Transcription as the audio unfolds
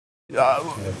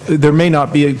There may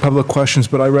not be public questions,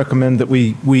 but I recommend that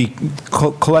we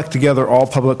collect together all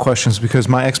public questions, because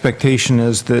my expectation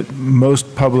is that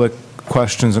most public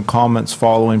questions and comments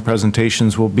following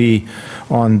presentations will be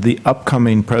on the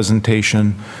upcoming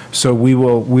presentation. So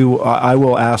I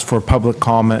will ask for public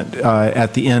comment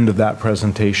at the end of that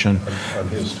presentation. On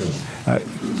his too.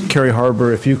 Carrie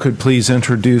Harbour, if you could please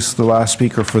introduce the last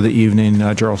speaker for the evening,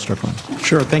 Gerald Strickland.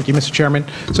 Sure. Thank you, Mr. Chairman.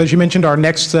 So as you mentioned, our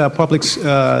next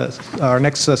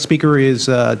speaker is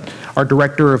our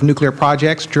Director of Nuclear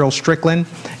Projects, Gerald Strickland.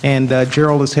 And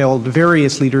Gerald has held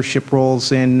various leadership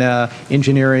roles in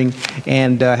engineering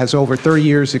and has over 30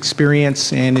 years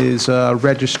experience and is a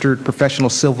registered professional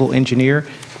civil engineer.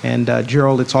 And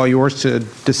Gerald, it's all yours to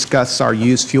discuss our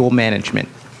used fuel management.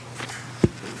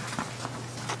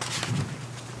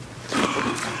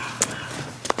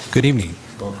 Good evening.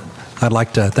 I'd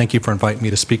like to thank you for inviting me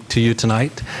to speak to you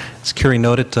tonight. As Carrie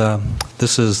noted,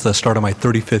 this is the start of my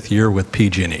 35th year with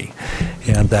pg&E.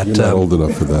 And that, you're not old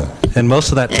enough for that. And most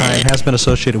of that time has been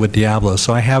associated with Diablo.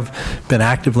 So I have been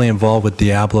actively involved with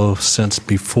Diablo since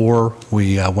before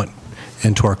we went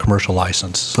into our commercial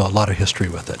license, so a lot of history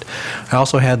with it. I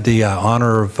also had the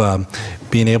honor of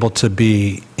being able to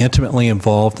be intimately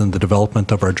involved in the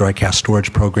development of our dry cask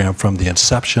storage program from the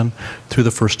inception through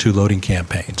the first 2 loading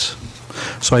campaigns.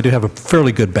 So I do have a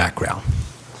fairly good background.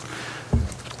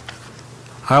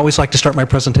 I always like to start my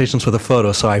presentations with a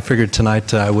photo, so I figured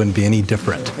tonight I wouldn't be any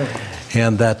different.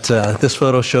 And that this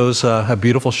photo shows a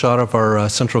beautiful shot of our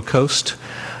Central Coast.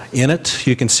 In it,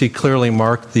 you can see clearly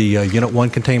marked the Unit 1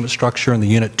 containment structure and the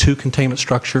Unit 2 containment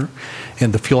structure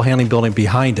and the fuel handling building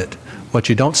behind it. What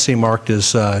you don't see marked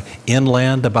is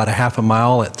inland, about a half a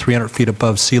mile at 300 feet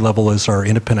above sea level, is our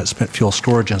independent spent fuel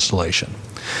storage installation.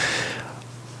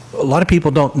 A lot of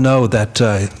people don't know that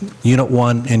Unit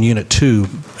 1 and Unit 2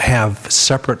 have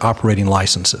separate operating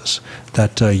licenses.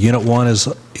 That Unit 1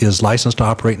 is licensed to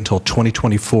operate until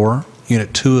 2024.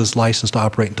 Unit 2 is licensed to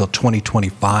operate until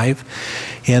 2025,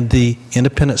 and the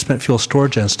independent spent fuel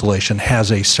storage installation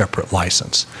has a separate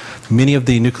license. Many of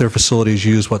the nuclear facilities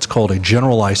use what's called a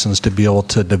general license to be able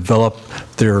to develop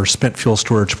their spent fuel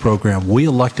storage program. We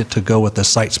elected to go with a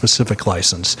site-specific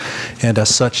license, and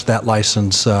as such, that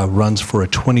license runs for a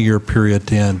 20-year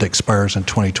period and expires in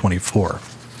 2024.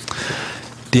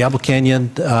 Diablo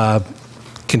Canyon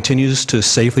continues to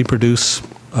safely produce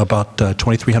about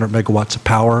 2,300 megawatts of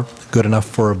power, good enough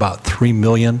for about 3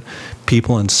 million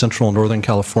people in central and northern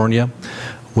California.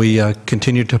 We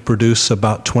continue to produce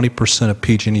about 20% of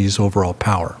pg&E's overall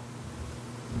power.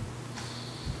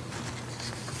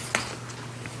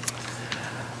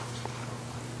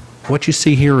 What you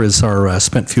see here is our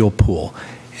spent fuel pool,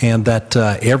 and that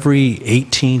every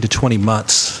 18 to 20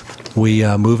 months we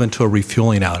move into a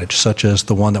refueling outage, such as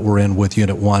the one that we're in with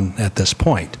Unit 1 at this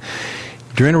point.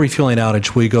 During a refueling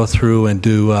outage, we go through and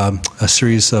do a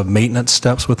series of maintenance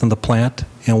steps within the plant,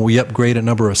 and we upgrade a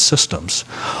number of systems.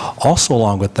 Also,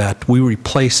 along with that, we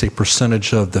replace a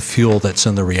percentage of the fuel that's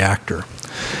in the reactor.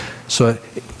 So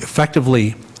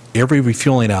effectively, every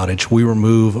refueling outage, we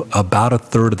remove about a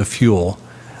third of the fuel,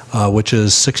 which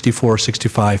is 64,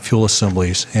 65 fuel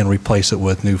assemblies, and replace it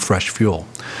with new fresh fuel.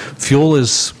 Fuel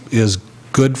is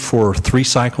good for 3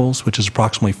 cycles, which is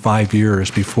approximately 5 years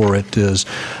before it is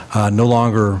no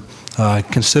longer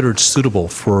considered suitable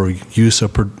for use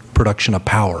of production of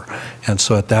power. And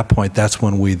so at that point, that's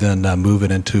when we then move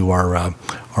it into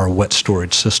our wet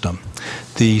storage system.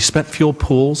 The spent fuel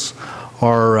pools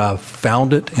are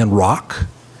founded in rock,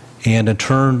 and in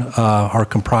turn are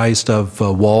comprised of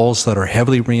walls that are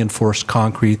heavily reinforced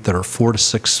concrete that are 4 to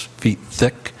 6 feet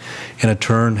thick, and in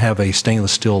turn have a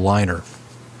stainless steel liner.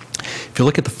 If you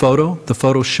look at the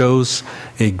photo shows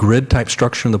a grid-type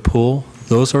structure in the pool.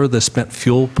 Those are the spent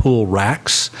fuel pool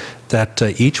racks that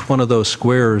each one of those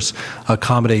squares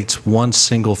accommodates one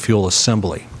single fuel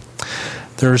assembly.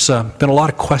 There's been a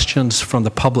lot of questions from the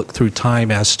public through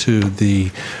time as to the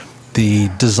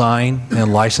design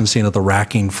and licensing of the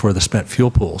racking for the spent fuel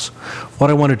pools. What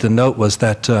I wanted to note was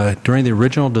that during the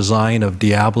original design of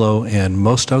Diablo and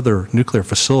most other nuclear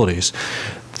facilities,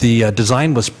 the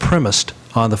design was premised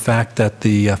on the fact that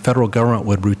the federal government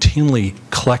would routinely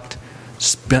collect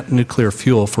spent nuclear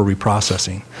fuel for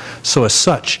reprocessing. So as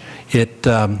such, it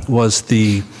was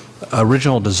the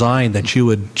original design that you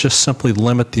would just simply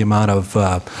limit the amount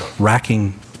of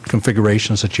racking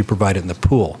configurations that you provided in the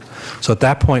pool. So at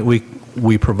that point,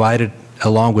 we provided,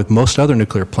 along with most other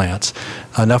nuclear plants,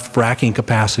 enough racking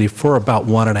capacity for about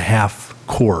 1.5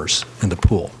 cores in the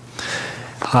pool.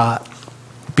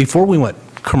 Before we went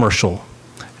commercial,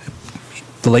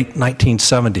 the late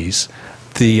 1970s,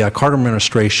 the Carter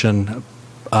administration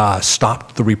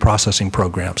stopped the reprocessing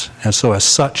programs. And so as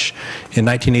such, in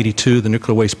 1982, the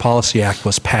Nuclear Waste Policy Act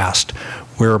was passed,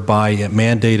 whereby it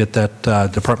mandated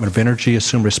that Department of Energy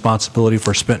assume responsibility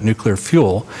for spent nuclear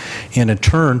fuel and in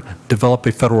turn develop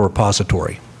a federal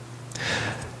repository.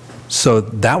 So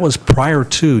that was prior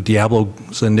to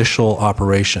Diablo's initial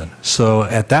operation. So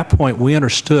at that point, we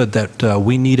understood that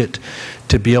we needed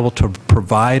to be able to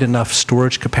provide enough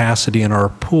storage capacity in our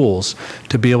pools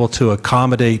to be able to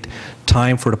accommodate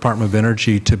time for Department of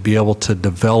Energy to be able to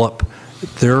develop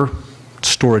their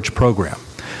storage program.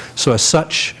 So as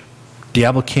such,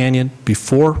 Diablo Canyon,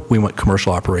 before we went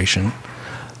commercial operation,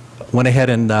 went ahead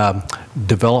and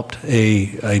developed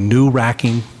a new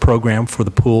racking program for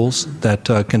the pools that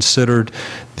considered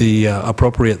the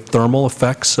appropriate thermal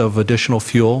effects of additional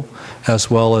fuel,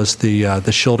 as well as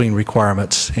the shielding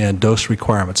requirements and dose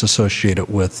requirements associated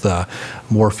with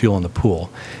more fuel in the pool.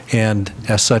 And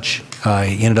as such, I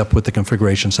ended up with the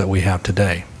configurations that we have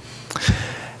today.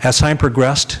 As time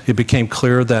progressed, it became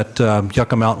clear that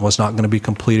Yucca Mountain was not going to be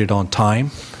completed on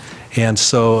time. And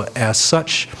so, as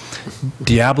such,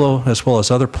 Diablo, as well as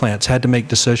other plants, had to make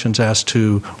decisions as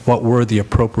to what were the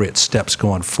appropriate steps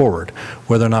going forward,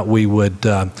 whether or not we would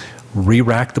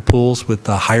re-rack the pools with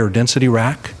a higher density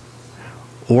rack,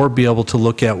 or be able to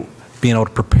look at being able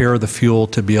to prepare the fuel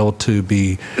to be able to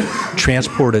be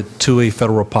transported to a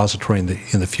federal repository in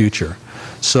the future.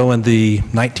 So in the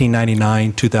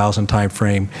 1999-2000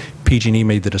 timeframe, PG&E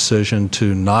made the decision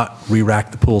to not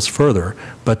re-rack the pools further,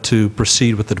 but to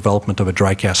proceed with the development of a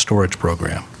dry cask storage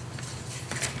program.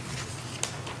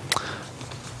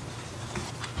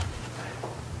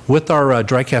 With our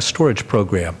dry cask storage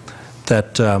program,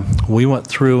 that we went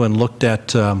through and looked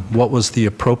at what was the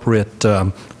appropriate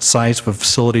size of a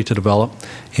facility to develop,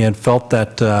 and felt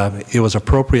that it was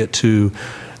appropriate to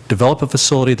develop a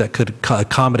facility that could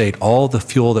accommodate all the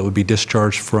fuel that would be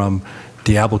discharged from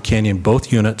Diablo Canyon,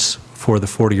 both units, for the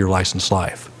 40-year license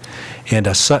life. And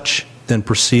as such, then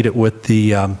proceeded with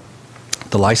the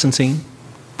licensing,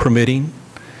 permitting,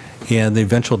 and the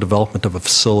eventual development of a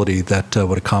facility that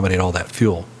would accommodate all that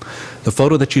fuel. The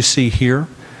photo that you see here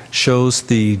shows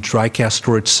the dry cask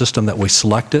storage system that we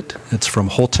selected. It's from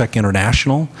Holtec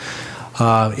International.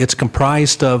 It's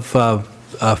comprised of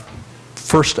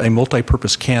first, a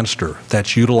multi-purpose canister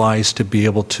that's utilized to be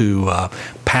able to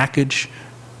package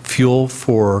fuel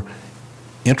for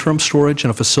interim storage in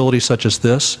a facility such as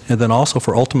this, and then also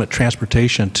for ultimate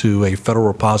transportation to a federal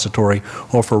repository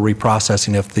or for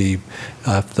reprocessing if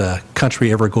the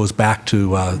country ever goes back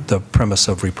to the premise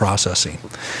of reprocessing.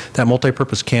 That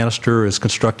multi-purpose canister is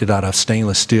constructed out of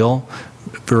stainless steel,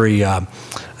 very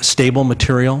stable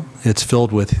material. It's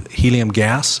filled with helium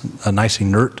gas, a nice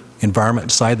inert environment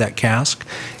inside that cask,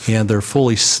 and they're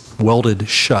fully welded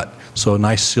shut, so a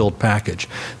nice sealed package.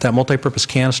 That multi-purpose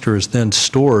canister is then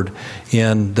stored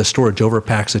in the storage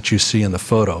overpacks that you see in the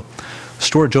photo.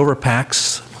 Storage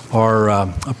overpacks are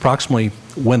approximately,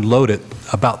 when loaded,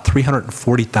 about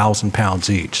 340,000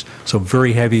 pounds each, so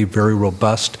very heavy, very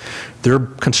robust. They're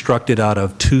constructed out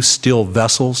of two steel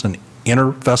vessels, an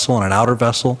inner vessel and an outer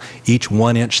vessel, each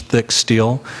 1-inch thick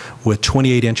steel, with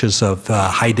 28 inches of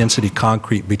high-density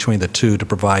concrete between the two to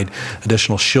provide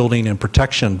additional shielding and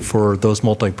protection for those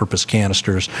multi-purpose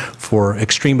canisters for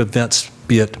extreme events,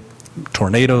 be it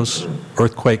tornadoes,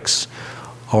 earthquakes,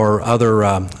 or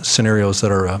other scenarios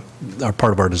that are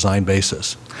part of our design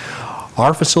basis.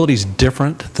 Our facility is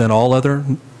different than all other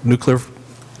nuclear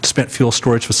spent fuel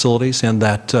storage facilities in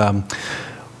that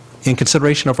in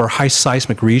consideration of our high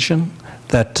seismic region,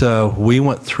 that we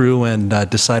went through and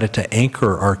decided to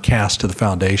anchor our cask to the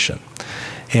foundation.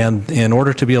 And in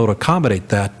order to be able to accommodate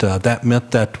that, that meant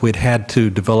that we'd had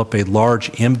to develop a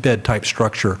large embed type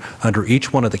structure under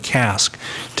each one of the casks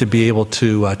to be able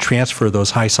to transfer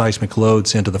those high seismic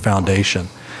loads into the foundation.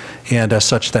 And as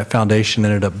such, that foundation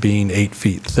ended up being 8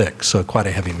 feet thick, so quite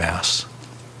a heavy mass.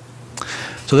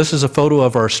 So this is a photo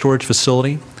of our storage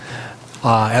facility.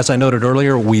 As I noted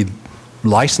earlier, we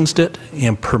licensed it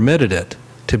and permitted it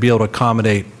to be able to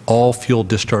accommodate all fuel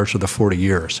discharge for the 40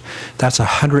 years. That's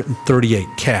 138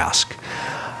 casks.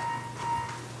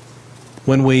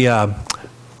 When we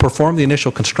performed the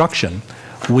initial construction,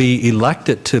 we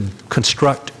elected to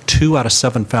construct 2 out of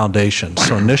 7 foundations.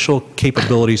 So initial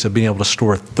capabilities of being able to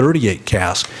store 38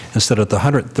 casks instead of the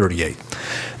 138.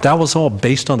 That was all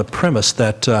based on the premise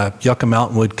that Yucca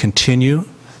Mountain would continue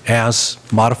as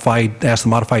the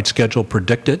modified schedule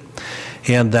predicted,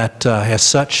 and that as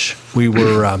such we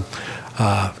were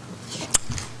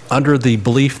under the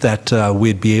belief that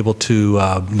we'd be able to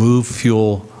move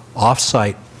fuel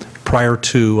off-site prior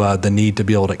to the need to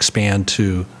be able to expand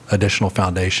to additional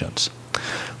foundations.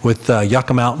 With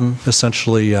Yucca Mountain,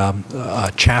 essentially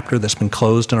a chapter that's been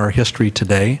closed in our history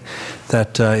today,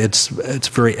 that it's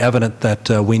very evident that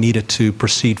we needed to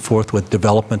proceed forth with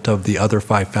development of the other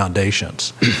 5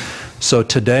 foundations. So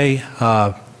today,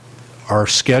 our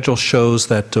schedule shows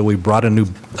that we brought a new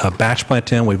batch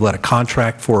plant in. We've let a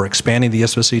contract for expanding the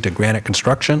SOC to granite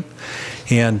construction.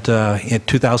 And in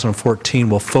 2014,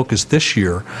 we'll focus this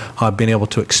year on being able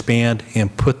to expand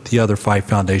and put the other 5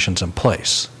 foundations in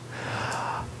place.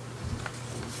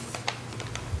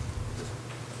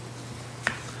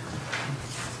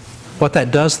 What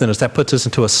that does then is that puts us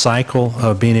into a cycle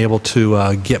of being able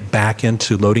to get back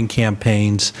into loading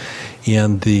campaigns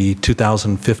in the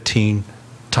 2015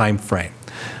 time frame.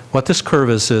 What this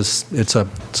curve is it's a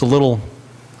little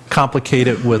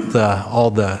complicated with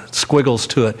all the squiggles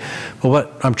to it, but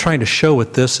what I'm trying to show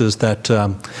with this is that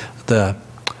the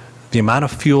amount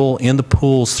of fuel in the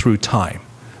pools through time,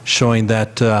 showing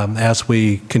that as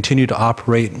we continue to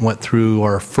operate and went through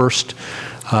our first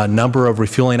number of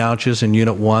refueling outages in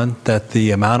Unit 1, that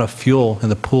the amount of fuel in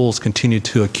the pools continued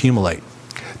to accumulate.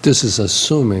 This is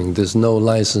assuming there's no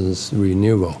license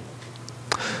renewal.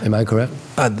 Am I correct?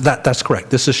 That's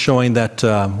correct. This is showing that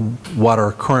what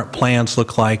our current plans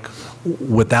look like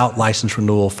without license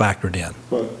renewal factored in.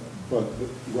 But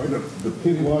right up, the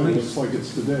pink line looks like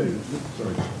it's today.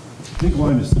 Sorry. Pink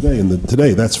line is today, and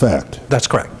today, that's fact. That's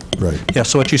correct. Right. Yeah,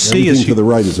 so what you see Everything is... to the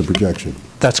right is a projection.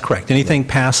 That's correct. Anything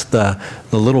past the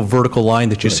little vertical line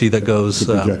that you see that goes... It's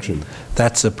a projection.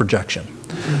 That's a projection.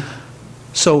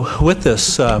 So with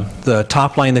this, the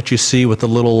top line that you see with the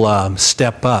little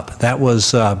step up, that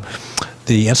was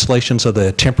the installations of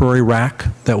the temporary rack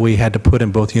that we had to put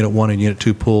in both Unit 1 and Unit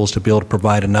 2 pools to be able to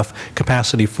provide enough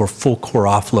capacity for full core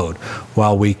offload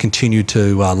while we continue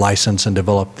to license and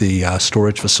develop the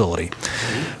storage facility.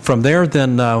 From there,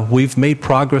 then, we've made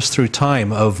progress through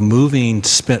time of moving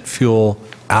spent fuel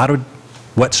out of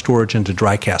wet storage into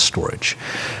dry cask storage.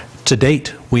 To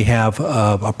date, we have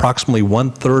approximately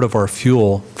 1/3 of our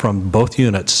fuel from both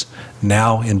units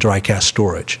now in dry cask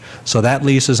storage. So that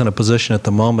leaves us in a position at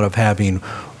the moment of having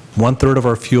 1/3 of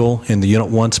our fuel in the Unit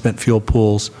 1 spent fuel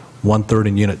pools, 1/3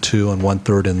 in Unit 2, and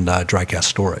 1/3 in dry cask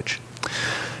storage.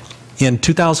 In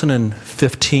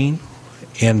 2015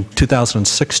 and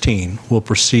 2016, we'll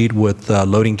proceed with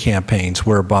loading campaigns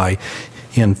whereby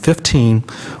in 15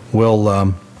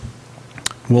 we'll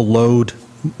load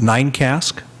 9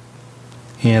 casks,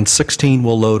 and 16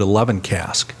 will load 11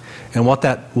 casks. And what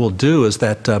that will do is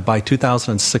that by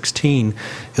 2016,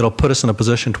 it'll put us in a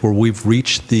position to where we've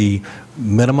reached the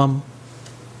minimum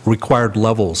required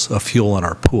levels of fuel in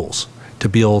our pools to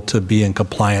be able to be in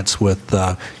compliance with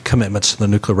commitments to the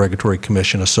Nuclear Regulatory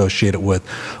Commission associated with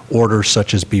orders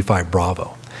such as B5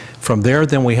 Bravo. From there,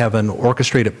 then, we have an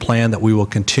orchestrated plan that we will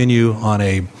continue on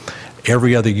a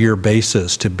every other year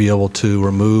basis to be able to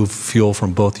remove fuel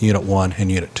from both Unit 1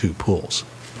 and Unit 2 pools.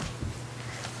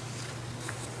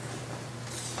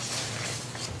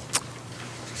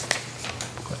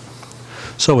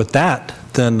 So with that,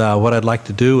 then what I'd like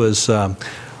to do is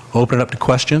open it up to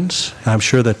questions. I'm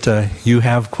sure that you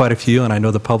have quite a few, and I know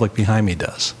the public behind me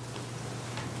does.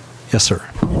 Yes, sir.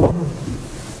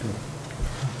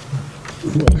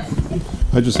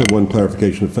 I just have one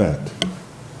clarification of fact.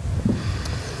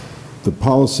 The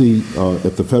policy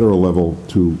at the federal level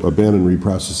to abandon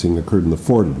reprocessing occurred in the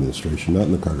Ford administration, not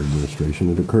in the Carter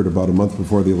administration. It occurred about a month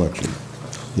before the election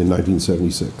in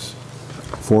 1976.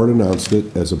 Ford announced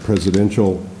it as a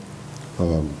presidential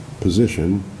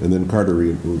position, and then Carter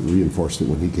reinforced it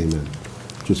when he came in,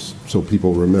 just so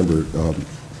people remember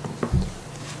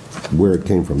where it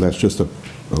came from. That's just a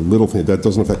little thing. That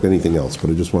doesn't affect anything else,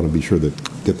 but I just want to be sure that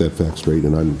get that fact straight,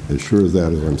 and I'm as sure as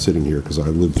that as I'm sitting here because I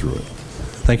lived through it.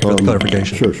 Thank you for the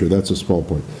clarification. Sure, that's a small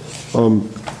point.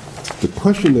 The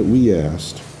question that we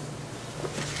asked,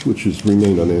 which has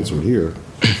remained unanswered here,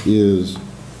 is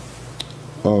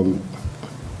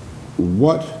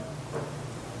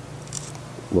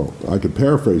well, I could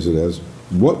paraphrase it as,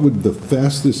 what would the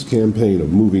fastest campaign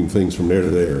of moving things from there to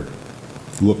there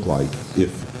look like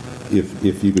if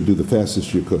you could do the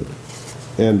fastest you could?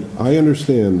 And I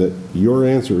understand that your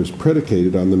answer is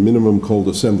predicated on the minimum cold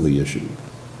assembly issue.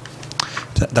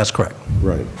 That's correct.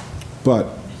 Right.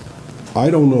 But I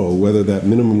don't know whether that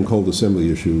minimum cold assembly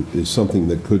issue is something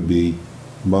that could be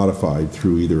modified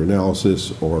through either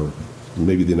analysis, or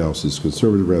maybe the analysis is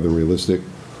conservative rather than realistic,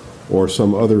 or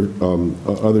some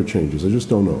other changes. I just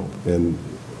don't know. And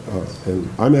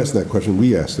I'm asking that question.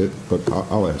 We asked it, but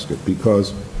I'll ask it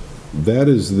because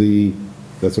that's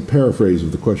a paraphrase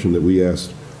of the question that we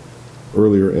asked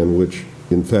earlier, and which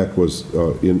in fact, was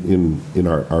in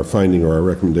our finding or our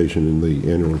recommendation in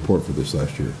the annual report for this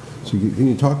last year. So can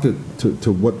you talk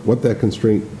to what that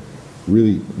constraint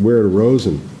really, where it arose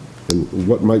and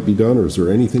what might be done, or is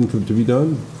there anything to be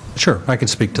done? Sure, I can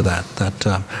speak to that.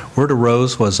 Where it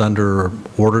arose was under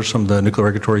orders from the Nuclear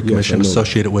Regulatory Commission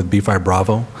associated with B5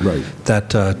 Bravo. Right. That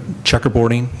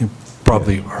checkerboarding, you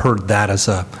probably heard that as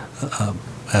a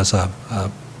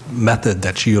method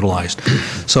that's utilized.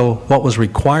 So what was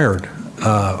required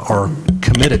or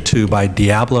committed to by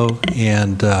Diablo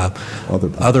and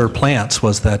other plants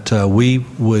was that we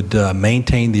would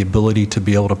maintain the ability to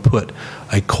be able to put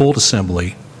a cold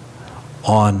assembly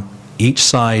on each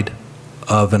side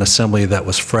of an assembly that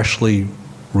was freshly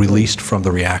released from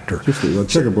the reactor. Just a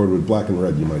checkerboard with black and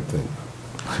red, you might think.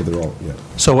 So they're all, yeah.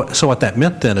 So what that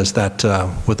meant then is that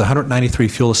with 193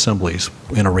 fuel assemblies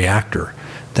in a reactor,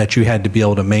 that you had to be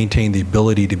able to maintain the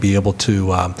ability to be able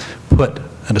to put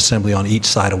an assembly on each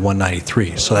side of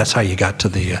 193. So that's how you got to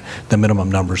the minimum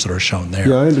numbers that are shown there.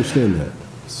 Yeah, I understand that.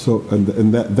 So,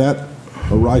 and that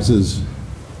arises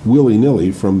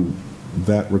willy-nilly from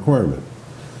that requirement.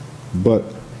 But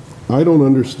I don't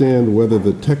understand whether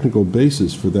the technical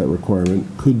basis for that requirement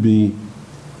could be,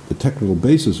 the technical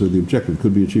basis or the objective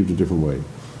could be achieved a different way,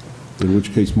 in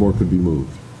which case more could be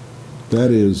moved.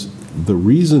 That is, the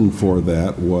reason for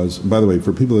that was, by the way,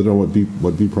 for people that don't know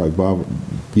what B5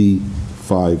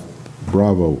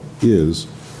 Bravo is,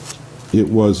 it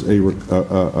was a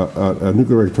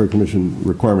Nuclear Regulatory Commission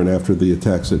requirement after the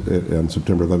attacks on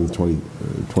September 11th,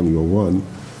 2001,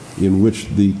 in which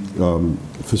the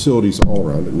facilities all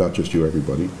around it, not just you,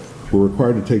 everybody, were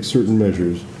required to take certain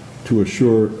measures to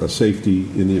assure a safety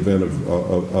in the event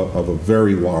of a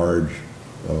very large,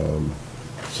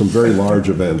 some very large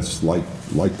events like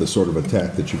the sort of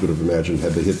attack that you could have imagined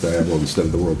had they hit Diablo instead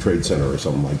of the World Trade Center or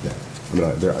something like that. I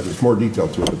mean, there's more detail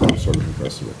to it, but that was sort of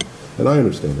impressive. And I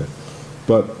understand that.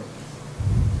 But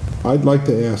I'd like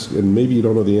to ask, and maybe you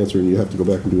don't know the answer and you have to go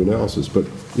back and do analysis, but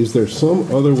is there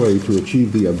some other way to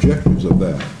achieve the objectives of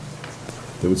that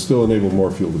would still enable more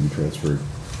fuel to be transferred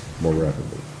more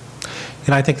rapidly?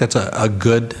 And I think that's a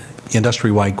good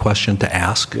industry-wide question to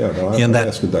ask. Yeah, no, I'm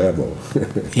asking Diablo.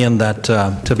 In that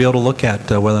to be able to look at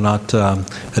whether or not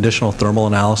additional thermal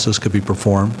analysis could be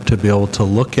performed, to be able to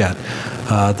look at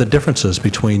the differences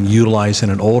between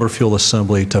utilizing an older fuel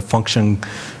assembly to function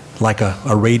like a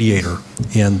radiator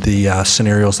in the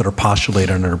scenarios that are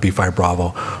postulated under B5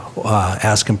 Bravo,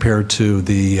 as compared to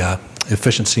the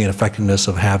efficiency and effectiveness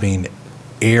of having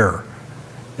air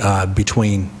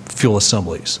between fuel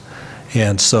assemblies.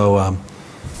 And so,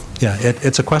 yeah,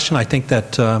 it's a question I think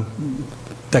that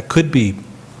that could be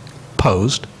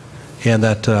posed, and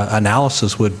that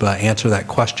analysis would answer that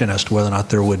question as to whether or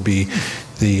not there would be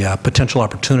the potential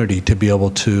opportunity to be able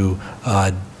to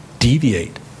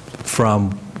deviate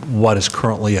from what is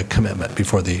currently a commitment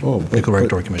before the Nuclear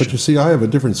Regulatory Commission. But you see, I have a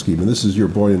different scheme, and this is your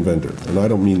boy inventor, and I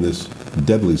don't mean this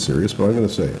deadly serious, but I'm going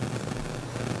to say it.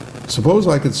 Suppose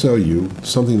I could sell you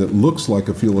something that looks like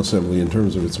a fuel assembly in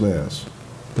terms of its mass,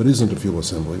 but isn't a fuel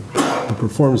assembly, and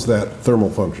performs that thermal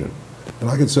function. And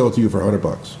I could sell it to you for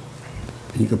 $100.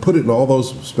 And you could put it in all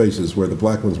those spaces where the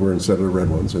black ones were instead of the red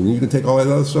ones, and you can take all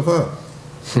that other stuff out.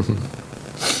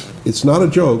 It's not a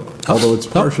joke, although it's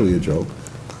partially a joke.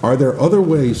 Are there other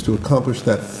ways to accomplish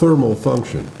that thermal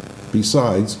function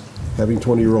besides having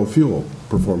 20-year-old fuel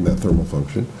perform that thermal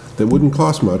function that wouldn't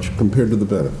cost much compared to the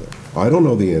benefit? I don't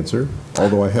know the answer,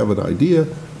 although I have an idea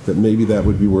that maybe that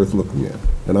would be worth looking at.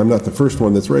 And I'm not the first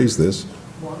one that's raised this,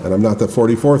 and I'm not the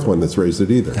 44th one that's raised it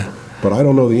either. But I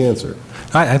don't know the answer.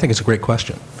 I think it's a great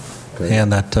question. Okay.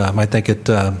 And that I think it,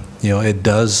 it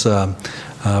does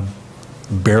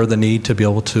bear the need to be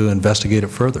able to investigate it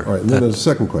further. All right, and then there's a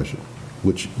second question,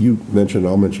 which you mentioned,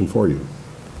 I'll mention for you.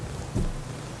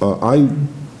 I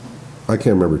can't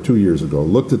remember, 2 years ago,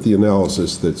 looked at the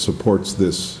analysis that supports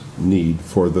this need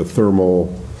for the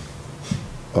thermal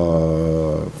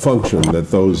function that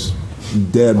those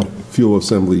dead fuel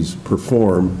assemblies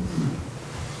perform,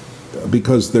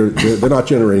 because they're not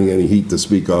generating any heat to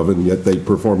speak of, and yet they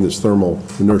perform this thermal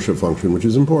inertia function, which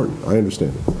is important. I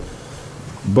understand it.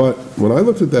 But when I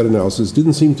looked at that analysis, it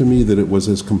didn't seem to me that it was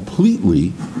as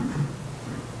completely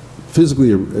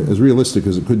physically as realistic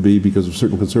as it could be because of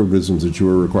certain conservatisms that you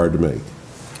were required to make.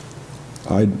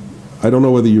 I don't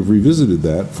know whether you've revisited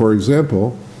that. For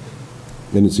example,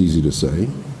 and it's easy to say,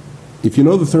 if you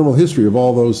know the thermal history of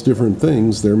all those different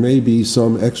things, there may be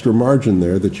some extra margin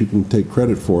there that you can take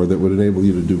credit for that would enable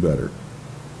you to do better.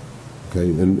 Okay,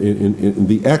 and in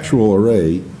the actual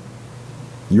array,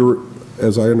 you're,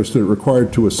 as I understood it,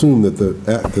 required to assume that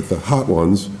the hot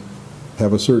ones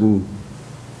have a certain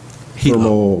Heat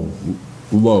thermal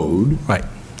load, Right.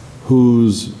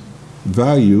 whose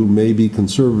value may be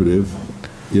conservative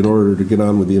in order to get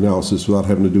on with the analysis without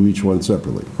having to do each one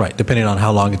separately. Right, depending on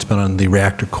how long it's been on the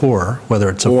reactor core, whether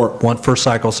it's first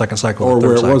cycle, second cycle, Or or third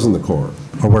where it cycle. was in the core.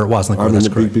 Or where it was in the core, I mean, that's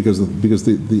correct. because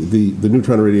the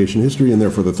neutron radiation history and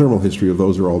therefore the thermal history of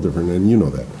those are all different, and you know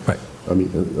that. Right. I mean,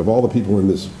 of all the people in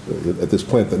this, at this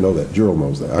plant that know that, Gerald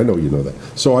knows that. I know you know that.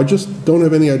 So I just don't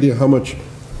have any idea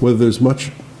whether there's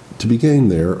much to be gained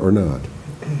there or not.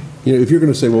 You know, if you're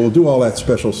going to say, well, we'll do all that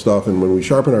special stuff, and when we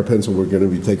sharpen our pencil, we're going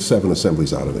to take 7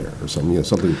 assemblies out of there, or something, you know,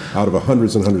 something out of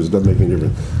hundreds and hundreds, it doesn't make any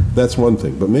difference. That's one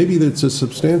thing. But maybe it's a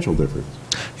substantial difference.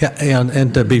 Yeah,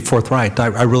 and to be forthright,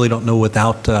 I really don't know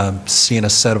without seeing a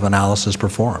set of analysis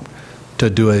performed to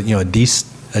do a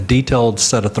detailed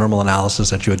set of thermal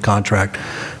analysis that you would contract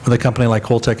with a company like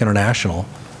Holtec International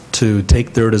to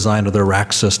take their design of their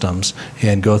rack systems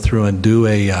and go through and do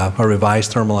a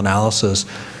revised thermal analysis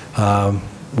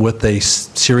with a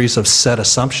series of set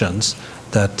assumptions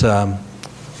that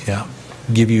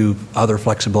give you other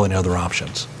flexibility and other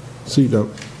options. See, now,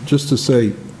 just to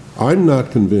say, I'm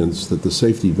not convinced that the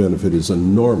safety benefit is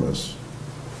enormous,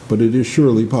 but it is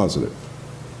surely positive.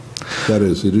 That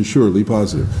is, it is surely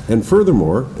positive. And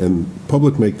furthermore, and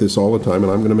public make this all the time,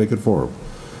 and I'm going to make it for them,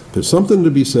 there's something to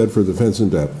be said for defense in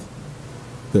depth,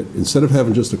 that instead of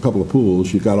having just a couple of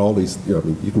pools, you've got all these, you know,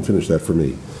 you can finish that for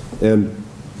me. And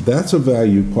that's a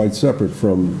value quite separate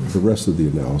from the rest of the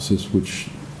analysis, which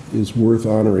is worth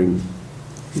honoring,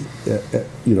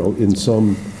 you know, in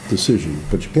some decision.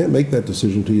 But you can't make that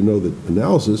decision until you know the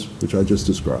analysis, which I just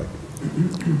described.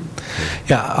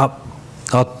 Yeah,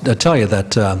 I'll tell you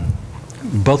that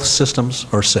both systems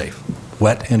are safe,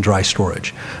 wet and dry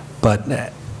storage. But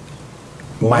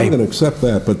well, I'm going to accept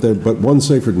that, but one's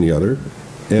safer than the other,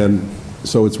 and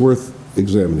so it's worth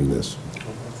examining this.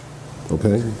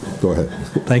 Okay, go ahead.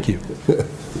 Thank you.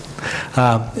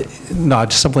 No, I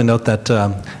just simply note that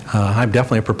I'm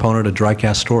definitely a proponent of dry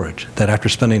cask storage, that after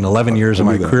spending 11 years of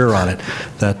my career on it,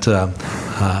 that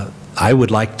I would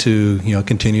like to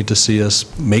continue to see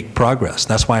us make progress.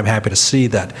 That's why I'm happy to see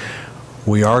that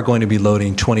we are going to be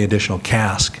loading 20 additional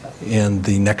casks in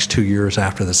the next 2 years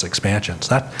after this expansion.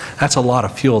 So that's a lot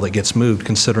of fuel that gets moved,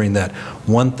 considering that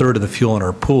 1/3 of the fuel in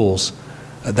our pools,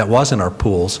 that was in our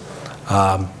pools,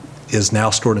 is now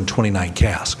stored in 29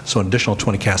 casks. So an additional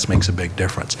 20 casks makes a big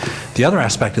difference. The other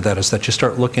aspect of that is that you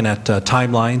start looking at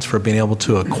timelines for being able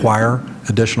to acquire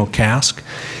additional casks,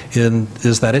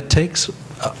 is that it takes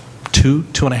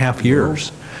 2.5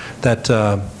 years. That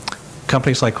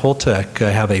companies like Holtec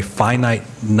have a finite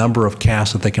number of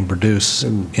casks that they can produce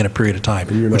in a period of time,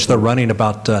 which they're running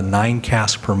about 9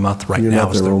 casks per month right now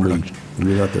as their production. And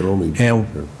you're not their only. And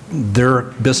their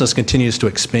business continues to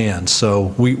expand,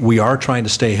 so we are trying to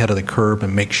stay ahead of the curve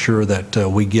and make sure that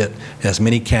we get as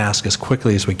many casks as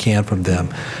quickly as we can from them.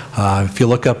 If you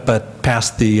look up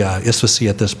past the ISFC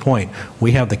at this point,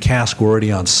 we have the cask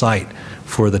already on site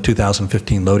for the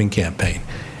 2015 loading campaign,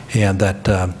 and that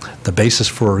the basis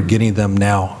for getting them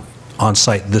now on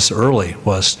site this early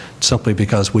was simply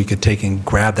because we could take and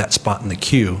grab that spot in the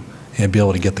queue and be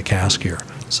able to get the cask here.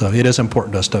 So it is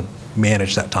important to us to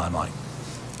manage that timeline.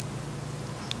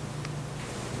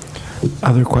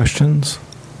 Other questions?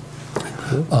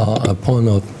 A point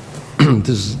of, this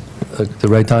is the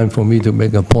right time for me to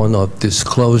make a point of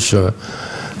disclosure.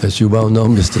 As you well know,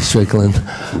 Mr. Strickland,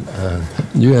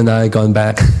 you and I gone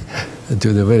back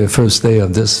to the very first day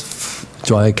of this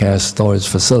dry cask storage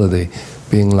facility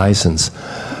being licensed.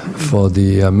 For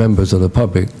the members of the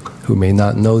public who may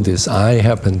not know this, I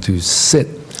happen to sit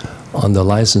on the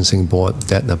licensing board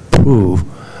that approved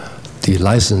the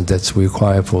license that's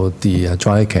required for the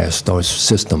dry cask storage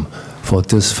system for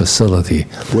this facility.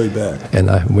 Way back.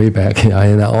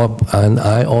 And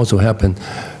I also happen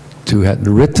to have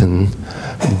written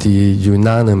the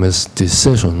unanimous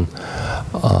decision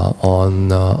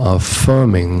on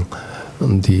affirming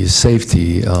the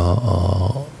safety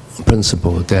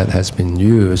principle that has been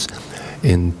used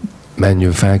in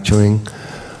manufacturing,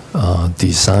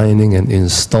 designing and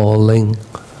installing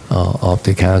of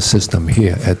the cask system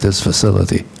here at this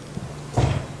facility.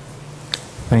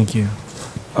 Thank you.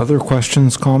 Other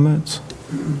questions, comments?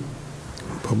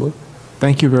 Public?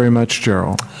 Thank you very much,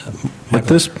 Gerald. At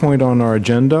this point on our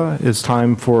agenda, it's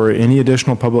time for any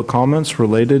additional public comments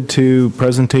related to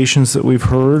presentations that we've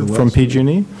heard from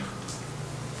PG&E.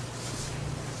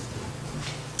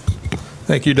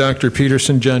 Thank you, Dr.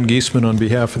 Peterson. John Giesman on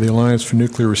behalf of the Alliance for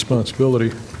Nuclear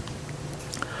Responsibility.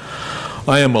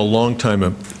 I am a longtime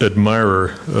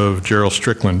admirer of Gerald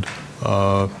Strickland.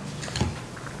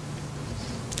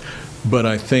 But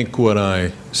I think what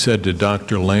I said to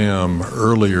Dr. Lamb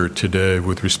earlier today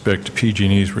with respect to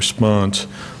PG&E's response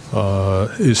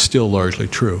is still largely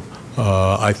true.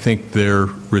 I think their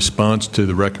response to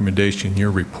the recommendation in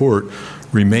your report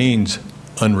remains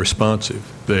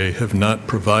unresponsive. They have not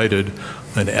provided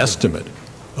an estimate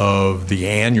of the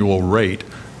annual rate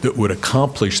that would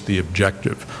accomplish the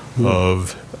objective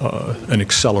of an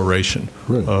acceleration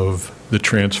of the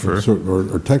transfer. So,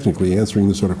 or technically answering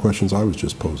the sort of questions I was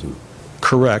just posing.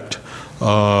 Correct.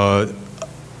 I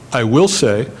will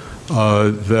say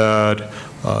that,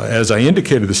 as I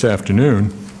indicated this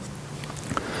afternoon,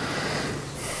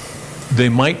 they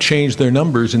might change their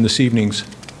numbers in this evening's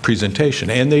presentation,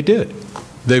 and they did.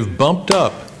 They've bumped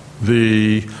up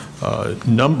the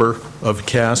number of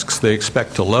casks they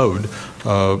expect to load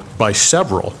by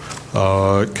several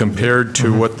compared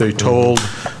to what they told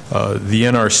the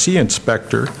NRC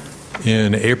inspector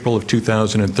in April of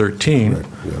 2013, Right,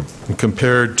 yeah. and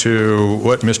compared to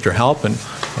what Mr. Halpin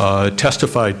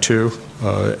testified to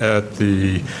at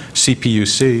the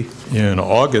CPUC in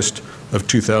August of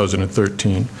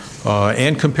 2013,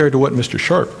 and compared to what Mr.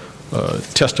 Sharp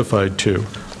testified to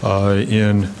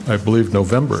in, I believe,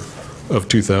 November of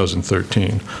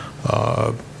 2013.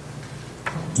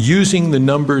 Using the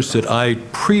numbers that I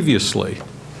previously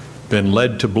been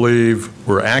led to believe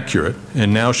were accurate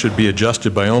and now should be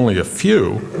adjusted by only a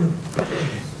few,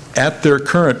 at their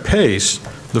current pace,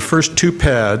 the first two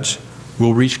pads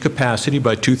will reach capacity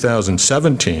by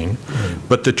 2017,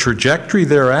 but the trajectory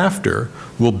thereafter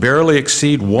will barely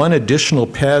exceed one additional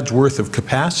pad's worth of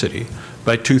capacity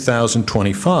by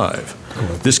 2025.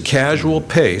 This casual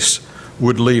pace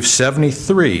would leave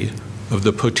 73 of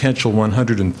the potential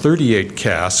 138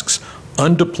 casks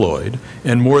undeployed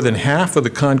and more than half of the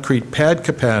concrete pad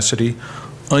capacity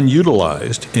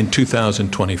unutilized in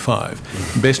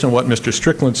 2025. Based on what Mr.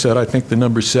 Strickland said, I think the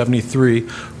number 73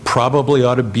 probably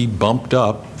ought to be bumped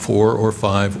up 4 or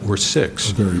 5 or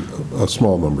 6. A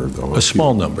small number, though. A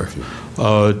small number.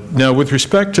 Now, with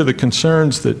respect to the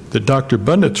concerns that Dr.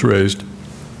 Bunditz raised,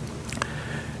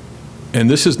 and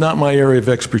this is not my area of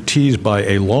expertise by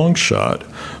a long shot,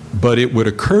 but it would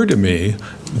occur to me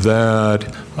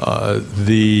that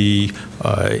the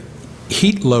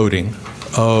heat loading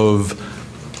of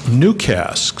new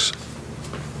casks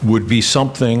would be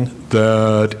something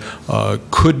that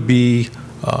could be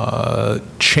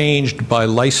changed by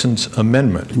license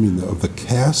amendment. You mean of the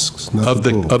casks? Not Of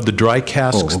the dry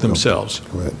casks themselves.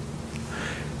 Go ahead.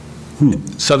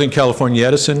 Southern California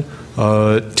Edison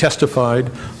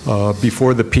testified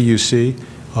before the PUC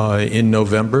in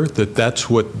November that that's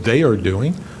what they are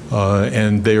doing,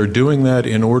 and they are doing that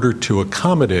in order to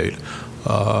accommodate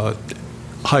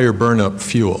higher burn-up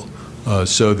fuel.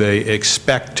 So they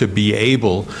expect to be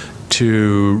able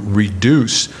to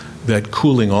reduce that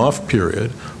cooling off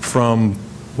period from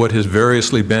what has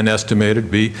variously been estimated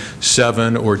to be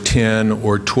 7 or 10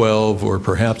 or 12 or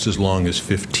perhaps as long as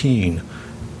 15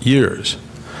 years.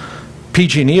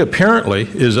 PG&E apparently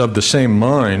is of the same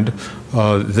mind.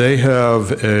 They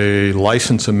have a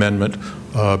license amendment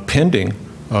pending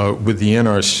with the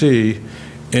NRC,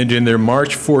 and in their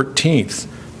March 14th,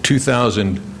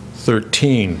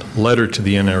 2013 letter to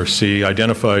the NRC,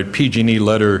 identified PG&E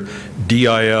letter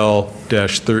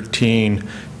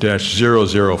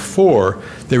DIL-13-004,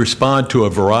 they respond to a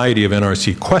variety of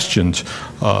NRC questions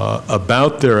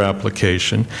about their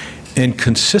application, and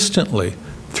consistently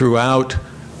throughout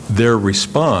their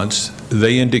response,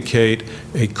 they indicate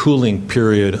a cooling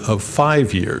period of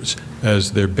 5 years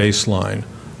as their baseline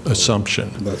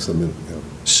assumption. That's the minimum, yeah.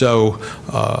 So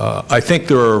I think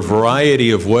there are a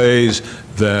variety of ways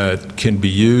that can be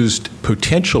used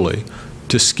potentially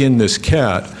to skin this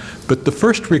cat, but the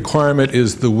first requirement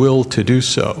is the will to do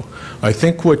so. I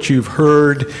think what you've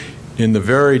heard in the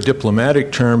very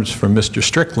diplomatic terms from Mr.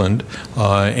 Strickland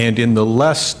and in the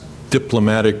less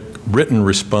diplomatic written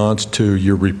response to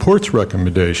your report's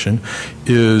recommendation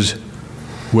is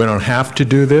we don't have to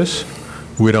do this,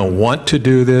 we don't want to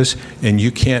do this, and you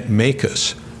can't make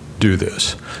us do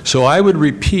this. So I would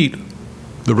repeat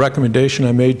the recommendation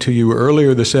I made to you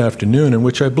earlier this afternoon, and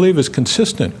which I believe is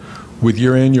consistent with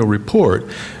your annual report.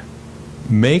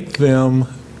 Make them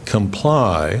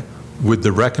comply with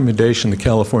the recommendation the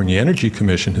California Energy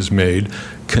Commission has made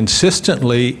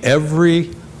consistently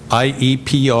every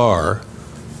IEPR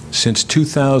since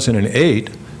 2008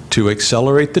 to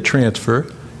accelerate the transfer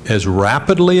as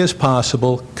rapidly as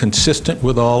possible, consistent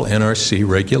with all NRC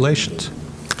regulations.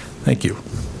 Thank you.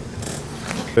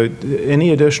 Any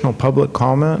additional public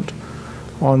comment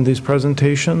on these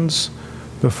presentations?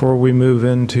 before we move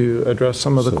in to address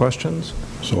some of the questions?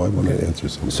 So I want to answer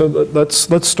some. So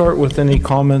let's start with any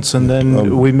comments, and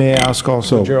then we may ask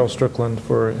also Gerald Strickland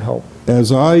for help.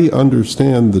 As I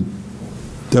understand the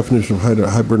definition of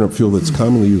high burn-up fuel that's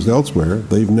commonly used elsewhere,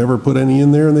 they've never put any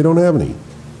in there and they don't have any.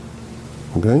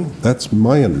 Okay? That's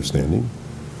my understanding.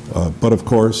 But of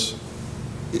course,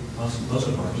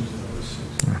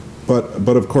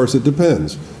 but of course it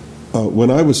depends.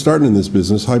 When I was starting in this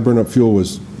business, high burn-up fuel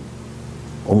was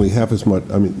only half as much.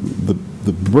 I mean,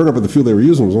 the burn-up of the fuel they were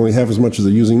using was only half as much as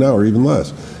they're using now, or even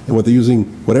less. And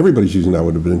what everybody's using now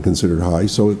would have been considered high.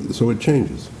 So it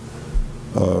changes.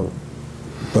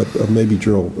 But maybe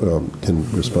Gerald can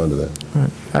respond to that.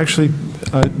 Right. Actually,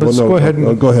 let's go ahead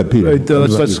and go ahead, Peter.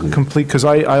 Let's complete, because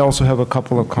I also have a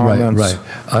couple of comments. Right.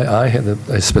 I had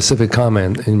a specific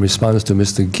comment in response to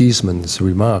Mr. Giesman's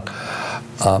remark.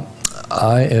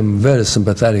 I am very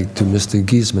sympathetic to Mr.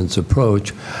 Giesman's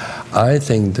approach. I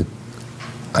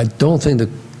don't think the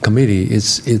committee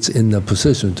is in a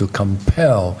position to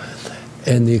compel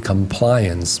any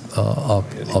compliance of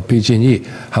PG&E.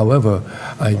 However,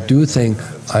 I do think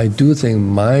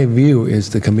my view is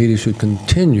the committee should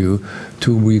continue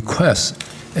to request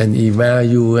an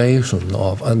evaluation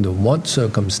of under what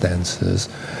circumstances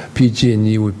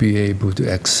PG&E would be able to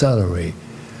accelerate,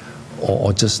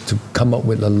 or just to come up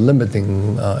with a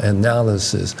limiting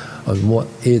analysis on what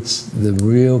is the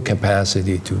real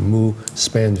capacity to move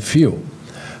spent fuel.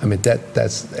 I mean,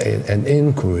 that's an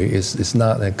inquiry. It's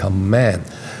not a command.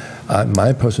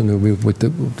 My personal view,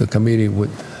 the committee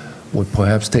would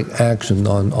perhaps take action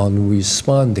on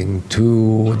responding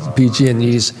to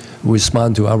PG&E's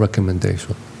respond to our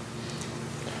recommendation.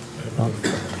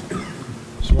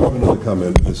 So I have another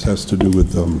comment. This has to do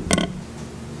with,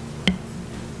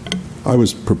 I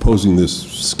was proposing this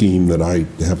scheme that I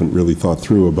haven't really thought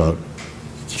through about,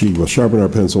 gee, we'll sharpen our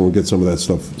pencil and get some of that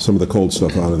stuff, some of the cold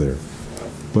stuff out of there.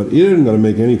 But it isn't going to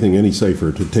make anything any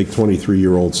safer to take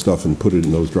 23-year-old stuff and put it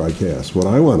in those dry casks. What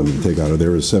I want them to take out of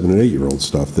there is 7- and 8-year-old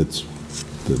stuff that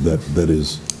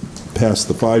is past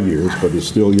the 5 years but is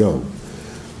still young.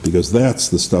 Because that's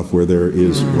the stuff where there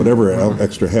is whatever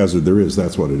extra hazard there is,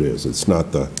 that's what it is. It's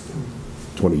not the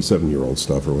 27-year-old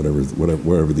stuff or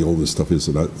wherever the oldest stuff is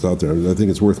that's out there. I think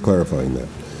it's worth clarifying that.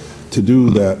 To do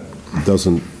that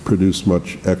doesn't produce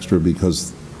much extra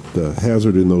because the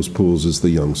hazard in those pools is the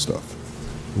young stuff.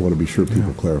 I want to be sure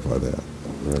people clarify that.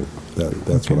 Right?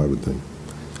 That's what I would think.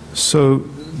 So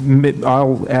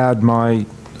I'll add my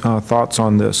thoughts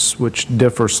on this, which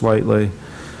differ slightly.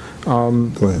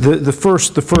 Go ahead. The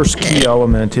first key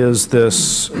element is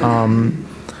this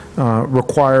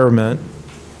requirement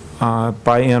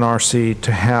by NRC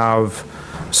to have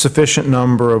sufficient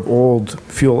number of old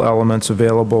fuel elements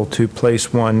available to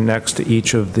place one next to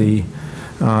each of the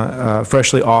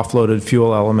freshly offloaded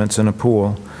fuel elements in a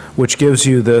pool, which gives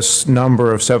you this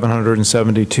number of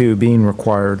 772 being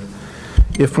required.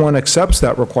 If one accepts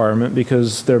that requirement,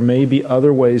 because there may be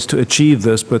other ways to achieve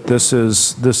this, but this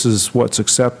is what's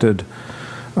accepted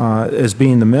as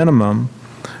being the minimum,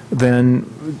 then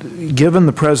given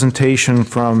the presentation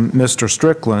from Mr.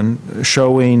 Strickland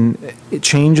showing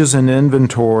changes in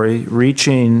inventory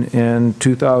reaching in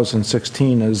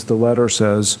 2016, as the letter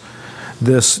says,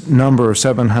 this number of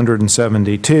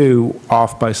 772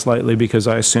 off by slightly, because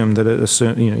I assume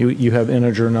that you have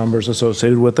integer numbers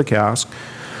associated with the cask.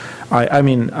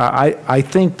 I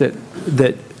think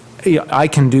that I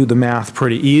can do the math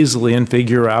pretty easily and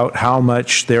figure out how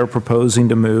much they're proposing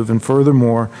to move. And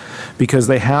furthermore, because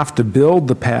they have to build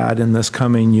the pad in this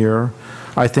coming year,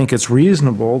 I think it's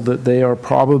reasonable that they are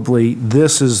probably,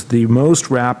 this is the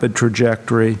most rapid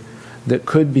trajectory that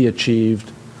could be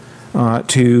achieved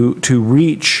to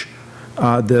reach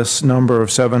this number of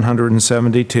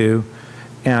 772.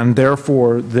 And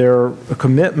therefore, their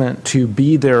commitment to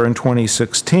be there in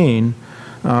 2016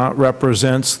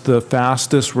 represents the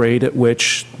fastest rate at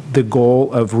which the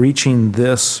goal of reaching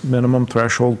this minimum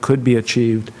threshold could be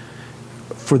achieved.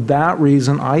 For that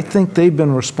reason, I think they've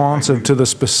been responsive to the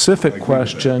specific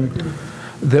question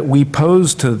that we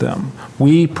posed to them.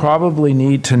 We probably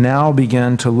need to now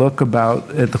begin to look at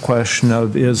the question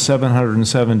of, is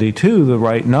 772 the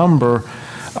right number?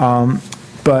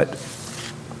 But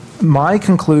my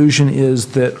conclusion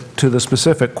is that to the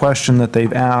specific question that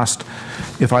they've asked,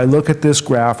 if I look at this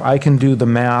graph, I can do the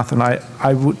math, and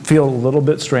I would feel a little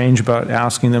bit strange about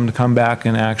asking them to come back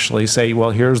and actually say,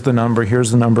 well, here's the number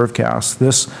of casks.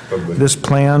 This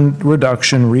planned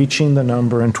reduction reaching the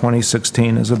number in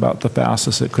 2016 is about the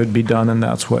fastest it could be done, and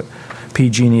that's what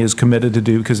PG&E is committed to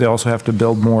do, because they also have to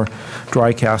build more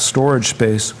dry cask storage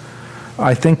space.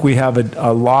 I think we have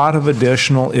a lot of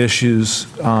additional issues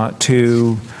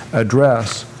to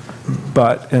address,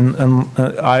 but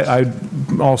I'd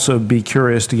also be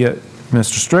curious to get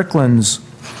Mr. Strickland's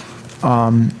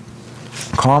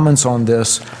comments on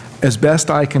this. As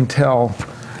best I can tell,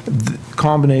 the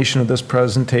combination of this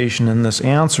presentation and this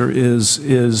answer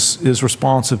is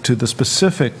responsive to the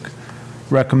specific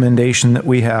recommendation that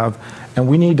we have, and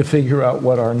we need to figure out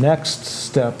what our next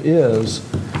step is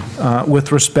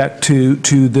with respect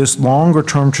to this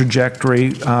longer-term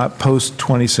trajectory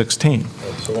post-2016.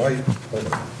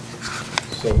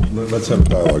 So let's have a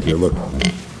dialogue here. Look,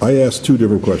 I asked two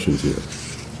different questions here.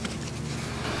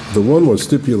 The one was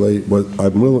stipulate what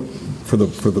I'm willing, for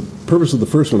the purpose of the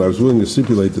first one, I was willing to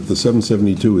stipulate that the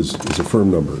 772 is a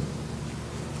firm number.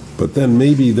 But then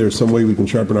maybe there's some way we can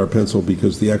sharpen our pencil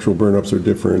because the actual burn-ups are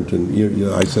different, and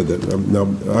I said that. Now,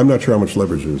 I'm not sure how much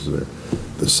leverage there is there.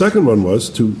 The second one was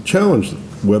to challenge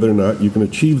whether or not you can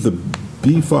achieve the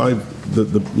B5,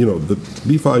 the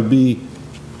B5B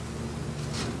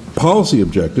policy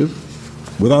objective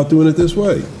without doing it this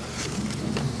way,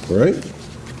 all right?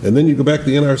 And then you go back to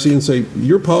the NRC and say,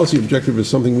 your policy objective is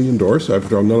something we endorse.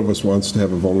 After all, none of us wants to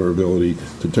have a vulnerability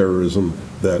to terrorism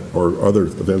or other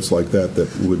events like that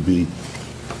would be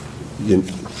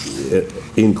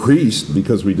increased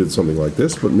because we did something like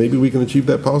this, but maybe we can achieve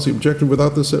that policy objective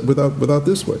without this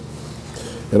way.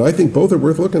 And I think both are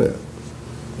worth looking at.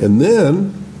 And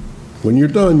then, when you're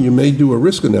done, you may do a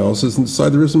risk analysis and decide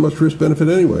there isn't much risk benefit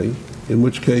anyway, in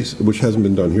which case, which hasn't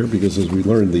been done here because, as we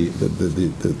learned,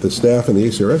 the staff and the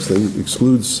ACRS thing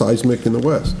excludes seismic in the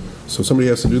West. So somebody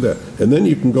has to do that. And then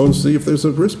you can go and see if there's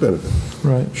a risk benefit.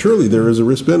 Right. Surely there is a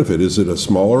risk benefit. Is it a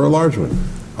small or a large one?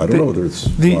 I don't know whether it's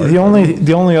large.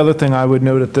 The only other thing I would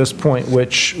note at this point,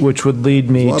 which would lead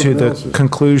me to the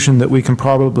conclusion that we can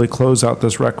probably close out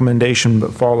this recommendation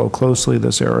but follow closely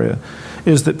this area,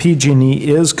 is that PG&E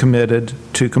is committed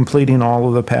to completing all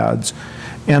of the pads.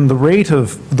 And the rate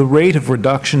of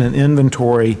reduction in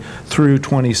inventory through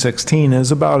 2016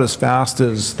 is about as fast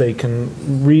as they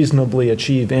can reasonably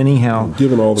achieve anyhow.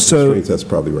 Given all the constraints, that's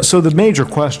probably right. So the major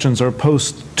questions are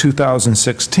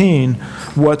post-2016,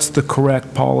 what's the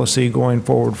correct policy going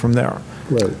forward from there?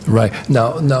 Right. Right.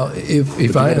 Now,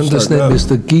 if I understand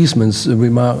Mr. Giesman's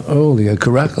remark earlier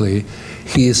correctly,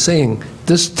 he is saying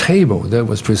this table that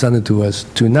was presented to us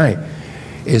tonight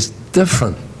is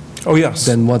different. Oh, yes.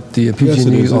 Than what the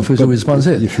PG&E official response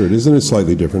is. Sure, isn't it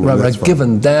slightly different? Right.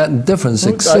 Given that difference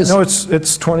exists. No, it's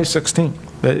 2016.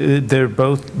 They're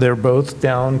both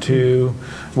down to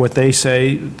what they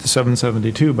say,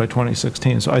 772 by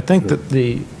 2016. So I think that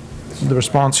the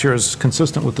response here is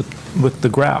consistent with the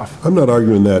graph. I'm not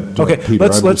arguing that, okay, Peter. I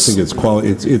just think it's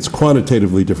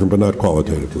quantitatively different, but not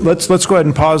qualitatively. Let's go ahead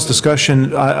and pause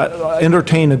discussion.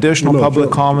 Entertain additional public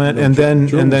comment, and then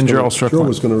Gerald Strickland. Gerald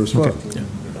was going to respond.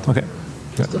 Okay.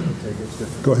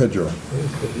 Go ahead, Gerald.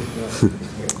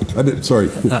 Sorry.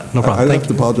 No problem. I have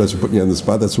to apologize for putting you on the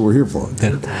spot. That's what we're here for.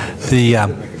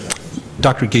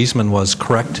 Dr. Giesman was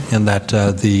correct in that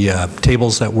the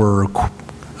tables that were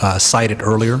cited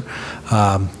earlier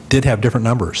did have different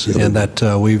numbers, and that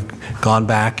we've gone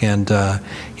back and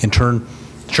in turn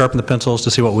sharpen the pencils to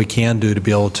see what we can do to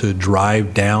be able to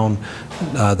drive down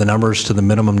the numbers to the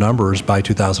minimum numbers by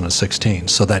 2016.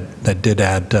 So that did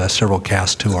add several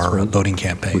casks to our loading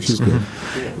campaigns. Which is good.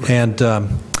 And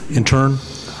in turn,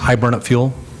 high burnup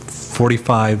fuel,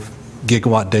 45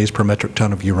 gigawatt days per metric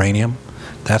ton of uranium.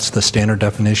 That's the standard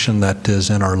definition that is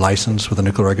in our license with the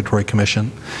Nuclear Regulatory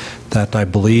Commission. That I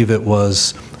believe it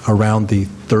was around the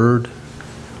third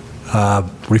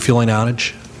refueling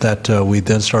outage that we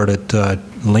then started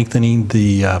lengthening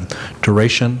the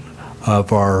duration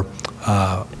of our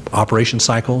operation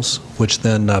cycles, which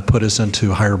then put us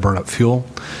into higher burnup fuel.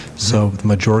 So the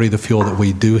majority of the fuel that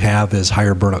we do have is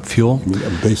higher burnup fuel.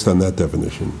 Based on that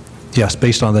definition? Yes,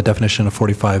 based on the definition of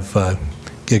 45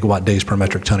 gigawatt days per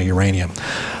metric ton of uranium.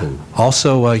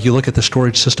 Also, you look at the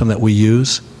storage system that we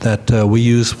use, we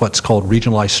use what's called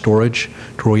regionalized storage,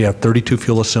 where we have 32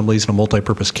 fuel assemblies and a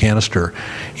multi-purpose canister,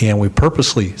 and we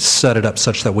purposely set it up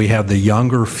such that we have the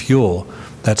younger fuel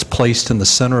that's placed in the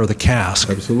center of the cask.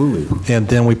 Absolutely. And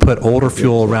then we put older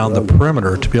fuel around the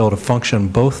perimeter to be able to function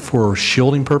both for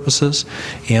shielding purposes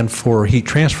and for heat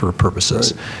transfer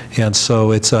purposes. Right. And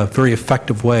so it's a very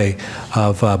effective way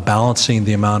of balancing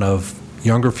the amount of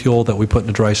younger fuel that we put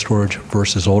into dry storage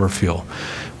versus older fuel.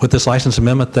 With this license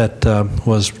amendment that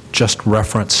was just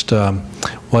referenced,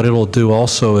 what it will do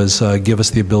also is give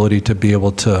us the ability to be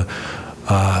able to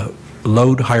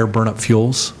load higher burnup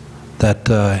fuels that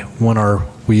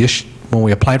when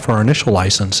we applied for our initial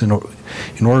license,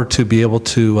 in order to be able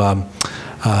to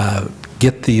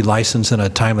get the license in a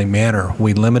timely manner,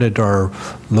 we limited our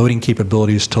loading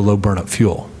capabilities to low burnup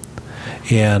fuel.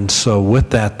 And so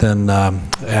with that, then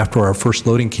after our first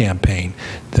loading campaign,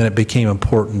 then it became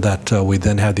important that we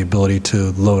then had the ability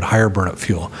to load higher burnup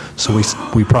fuel. So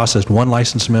we processed one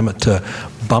license amendment to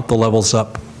bump the levels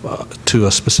up to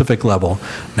a specific level.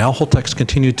 Now Holtec's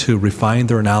continued to refine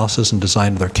their analysis and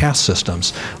design their cask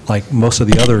systems, like most of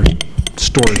the other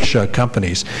storage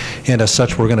companies. And as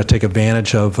such, we're going to take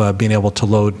advantage of being able to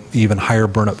load even higher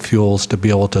burnup fuels to be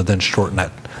able to then shorten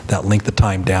that length of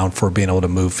time down for being able to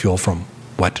move fuel from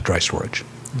wet to dry storage.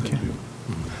 Okay.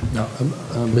 Now,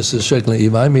 Mr. Strickland,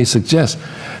 if I may suggest,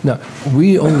 now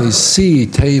we only see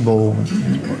the table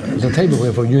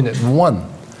here for Unit 1.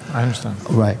 I understand.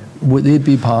 Right. Would it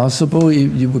be possible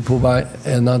if you would provide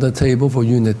another table for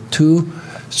Unit 2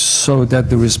 so that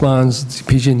the response,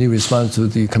 PG&E response to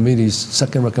the committee's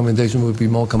second recommendation would be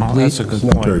more complete? Oh, that's a good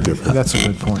point. Very different. That's a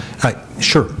good point.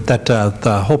 Sure. That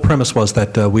the whole premise was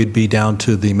that we'd be down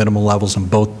to the minimum levels in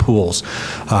both pools.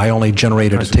 I only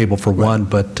generated a table for one,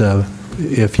 but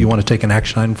if you want to take an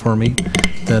action item for me,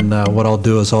 then what I'll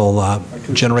do is I'll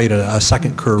generate a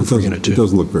second curve for Unit 2. It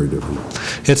doesn't look very different.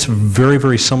 It's very,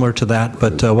 very similar to that,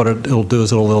 but what it'll do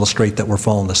is it'll illustrate that we're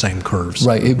following the same curves.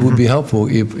 Right. It would be helpful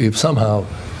if somehow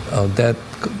that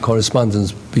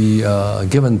correspondence be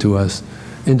given to us,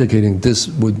 indicating this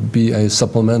would be a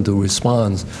supplemental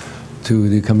response to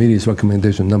the committee's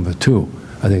recommendation number 2.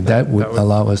 I think that would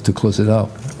allow us to close it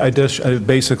out.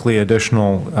 Basically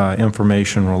additional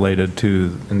information related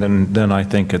to, and then I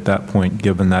think at that point,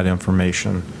 given that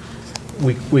information,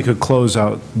 we could close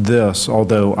out this,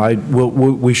 although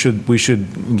we should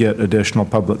get additional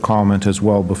public comment as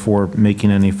well before making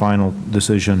any final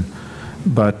decision.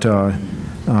 But that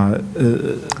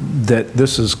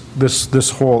this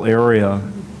whole area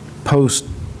post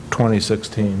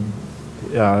 2016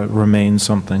 remains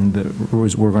something that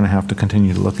we're going to have to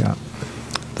continue to look at.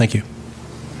 Thank you.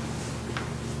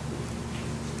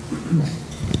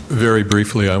 Very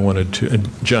briefly, I wanted to,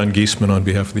 John Giesman on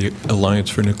behalf of the Alliance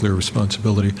for Nuclear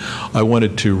Responsibility, I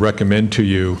wanted to recommend to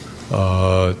you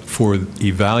for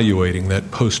evaluating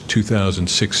that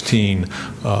post-2016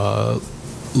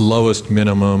 lowest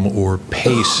minimum or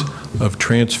pace of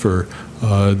transfer,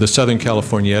 the Southern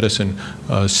California Edison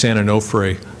San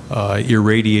Onofre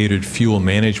irradiated fuel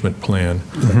management plan.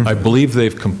 Mm-hmm. I believe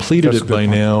they've completed it by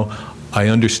now. I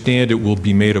understand it will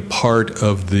be made a part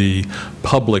of the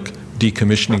public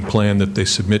decommissioning plan that they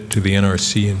submit to the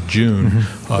NRC in June.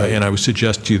 Mm-hmm. And I would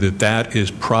suggest to you that that is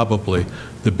probably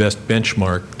the best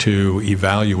benchmark to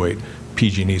evaluate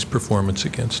PG&E's performance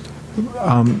against.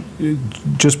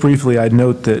 Just briefly, I'd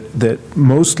note that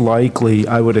most likely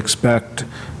I would expect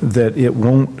that it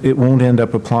won't end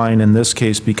up applying in this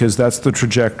case, because that's the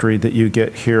trajectory that you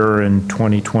get here in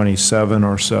 2027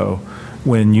 or so,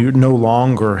 when you're no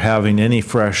longer having any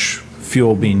fresh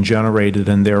fuel being generated,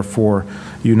 and therefore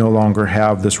you no longer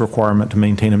have this requirement to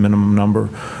maintain a minimum number.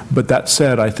 But that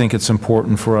said, I think it's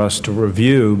important for us to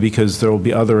review, because there will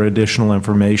be other additional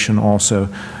information also,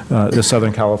 the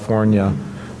Southern California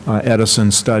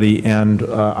Edison study, and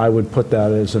I would put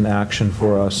that as an action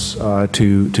for us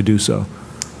to do so.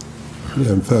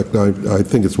 Yeah, in fact, I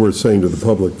think it's worth saying to the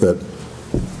public that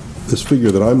this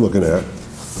figure that I'm looking at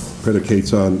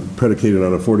predicated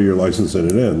on a 40-year license and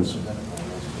it ends,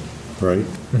 right?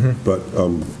 Mm-hmm. But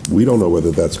we don't know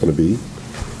whether that's going to be,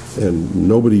 and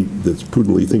nobody that's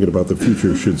prudently thinking about the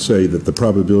future should say that the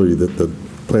probability that the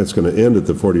plant's going to end at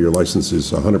the 40-year license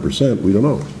is 100%. We don't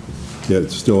know. Yet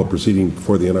it's still a proceeding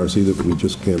before the NRC that we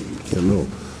just can't know.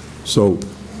 So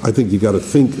I think you've got to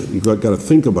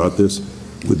think about this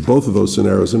with both of those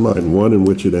scenarios in mind, one in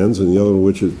which it ends and the other in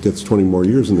which it gets 20 more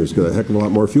years and there's got a heck of a lot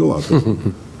more fuel out there.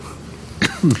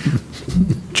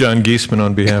 John Giesman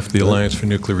on behalf of the Alliance for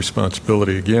Nuclear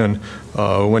Responsibility again.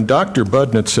 When Dr.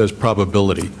 Budnitz says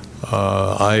probability,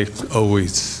 I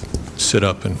always sit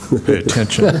up and pay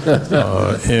attention.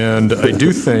 And I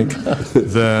do think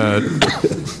that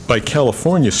by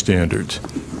California standards,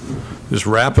 this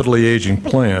rapidly aging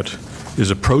plant is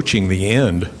approaching the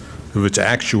end of its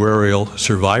actuarial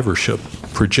survivorship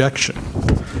projection.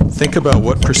 Think about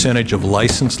what percentage of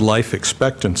licensed life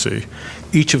expectancy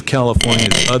each of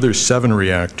California's other 7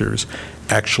 reactors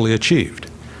actually achieved.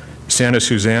 Santa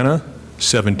Susana,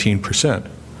 17%.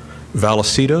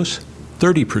 Vallecito's,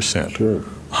 30%. Sure.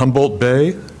 Humboldt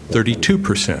Bay,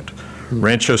 32%.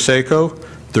 Rancho Seco,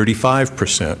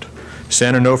 35%.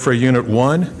 San Onofre Unit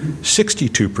 1,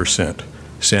 62%.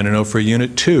 San Onofre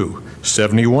Unit 2,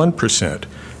 71%.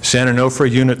 San Onofre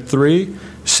Unit 3,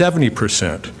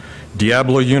 70%.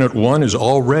 Diablo Unit 1 is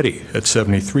already at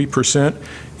 73%.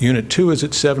 Unit 2 is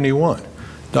at 71%.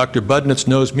 Dr. Budnitz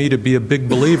knows me to be a big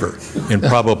believer in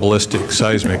probabilistic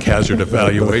seismic hazard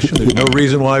evaluation. There's no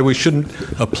reason why we shouldn't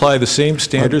apply the same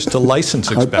standards to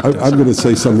license expectancy. I'm going to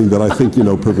say something that I think you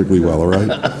know perfectly well, all right?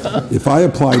 If I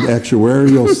applied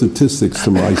actuarial statistics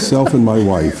to myself and my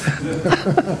wife,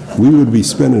 we would be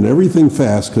spending everything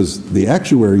fast because the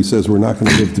actuary says we're not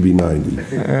going to live to be 90.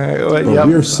 But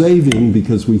we're saving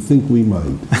because we think we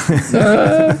might.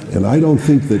 And I don't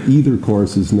think that either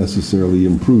course is necessarily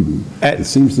imprudent. It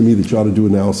seems to me that you ought to do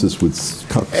analysis with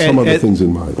some other things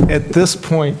in mind. At this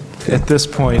point,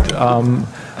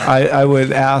 I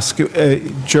would ask,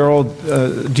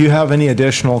 Gerald, do you have any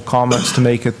additional comments to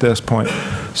make at this point?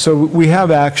 So we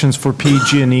have actions for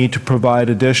PG&E to provide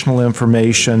additional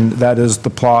information. That is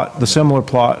the similar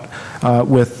plot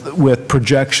with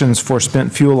projections for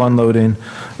spent fuel unloading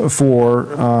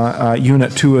for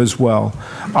Unit 2 as well.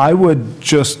 I would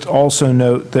just also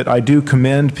note that I do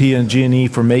commend PG&E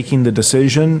for making the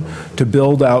decision to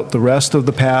build out the rest of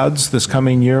the pads this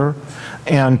coming year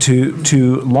and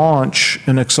to launch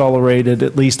an accelerated,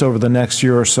 at least over the next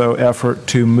year or so, effort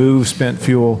to move spent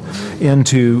fuel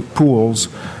into pools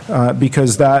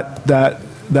because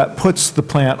that puts the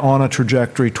plant on a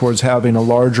trajectory towards having a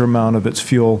larger amount of its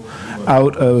fuel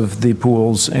out of the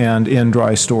pools and in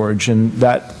dry storage. And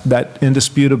that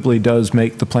indisputably does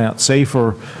make the plant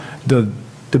safer. The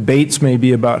debates may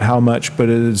be about how much, but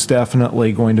it is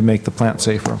definitely going to make the plant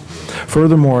safer.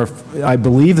 Furthermore, I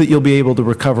believe that you'll be able to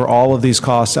recover all of these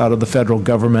costs out of the federal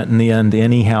government in the end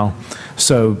anyhow,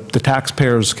 so the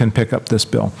taxpayers can pick up this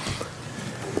bill.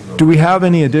 Do we have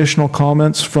any additional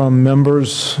comments from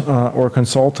members or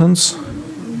consultants?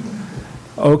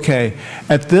 Okay.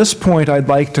 At this point, I'd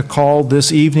like to call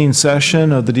this evening's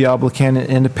session of the Diablo Canyon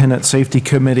Independent Safety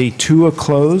Committee to a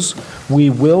close.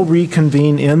 We will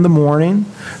reconvene in the morning.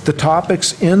 The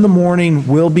topics in the morning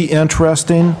will be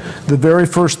interesting. The very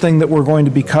first thing that we're going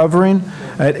to be covering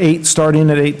starting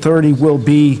at 8:30 will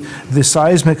be the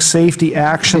Seismic Safety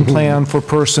Action Plan for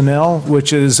personnel,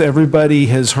 which is everybody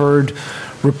has heard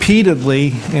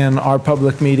repeatedly in our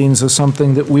public meetings is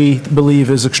something that we believe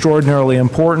is extraordinarily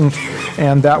important,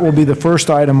 and that will be the first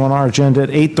item on our agenda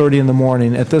at 8:30 in the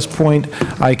morning. At this point,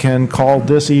 I can call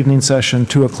this evening session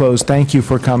to a close. Thank you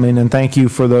for coming, and thank you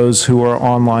for those who are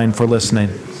online for listening.